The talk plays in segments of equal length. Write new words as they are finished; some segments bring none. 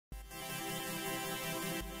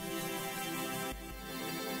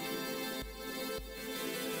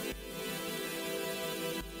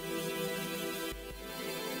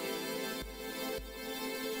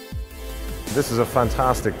This is a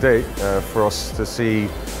fantastic day for us to see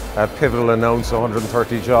Pivotal announce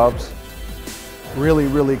 130 jobs.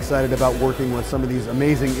 Really excited about working with some of these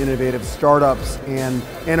amazing innovative startups and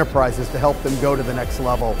enterprises to help them go to the next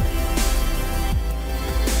level.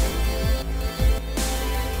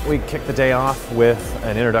 We kicked the day off with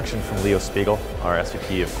an introduction from Leo Spiegel, our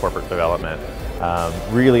SVP of Corporate Development.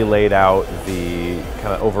 Really laid out the kind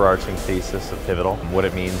of overarching thesis of Pivotal, what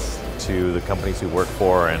it means to the companies we work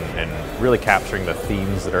for, and really capturing the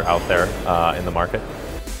themes that are out there in the market.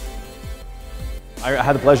 I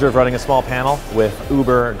had the pleasure of running a small panel with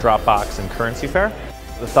Uber, Dropbox, and Currency Fair.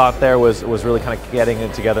 The thought there was really kind of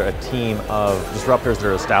getting together a team of disruptors that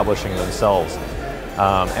are establishing themselves.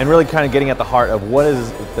 And really kind of getting at the heart of what is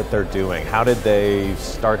it that they're doing. How did they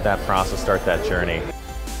start that process, start that journey?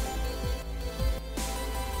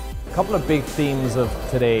 A couple of big themes of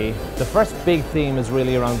today. The first big theme is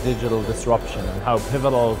really around digital disruption and how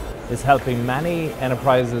Pivotal is helping many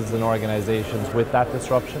enterprises and organizations with that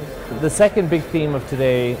disruption. The second big theme of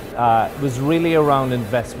today was really around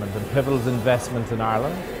investment and Pivotal's investment in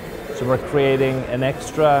Ireland. So we're creating an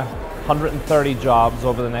extra 130 jobs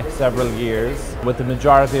over the next several years, with the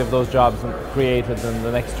majority of those jobs created in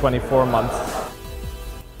the next 24 months.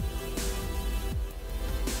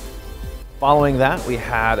 Following that, we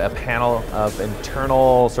had a panel of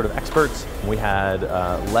internal sort of experts. We had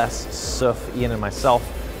Les, Suf, Ian, and myself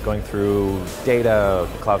going through data,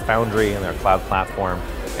 Cloud Foundry and their cloud platform,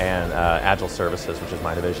 and Agile Services, which is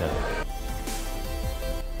my division.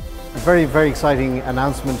 A very exciting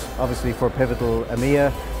announcement, obviously, for Pivotal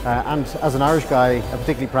EMEA, and as an Irish guy, a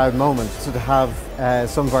particularly proud moment. So to have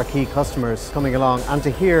some of our key customers coming along and to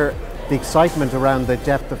hear the excitement around the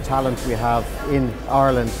depth of talent we have in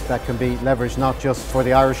Ireland that can be leveraged not just for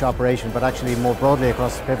the Irish operation, but actually more broadly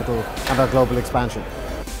across Pivotal and our global expansion.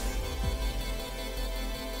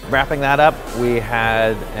 Wrapping that up, we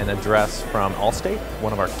had an address from Allstate,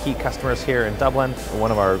 one of our key customers here in Dublin,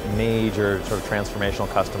 one of our major sort of transformational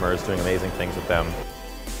customers, doing amazing things with them.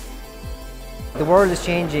 The world is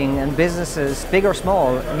changing, and businesses, big or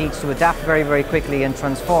small, needs to adapt very quickly and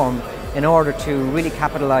transform in order to really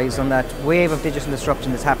capitalize on that wave of digital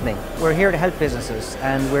disruption that's happening. We're here to help businesses,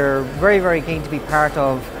 and we're very keen to be part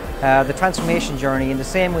of the transformation journey in the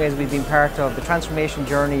same way as we've been part of the transformation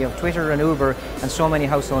journey of Twitter and Uber and so many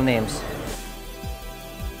household names.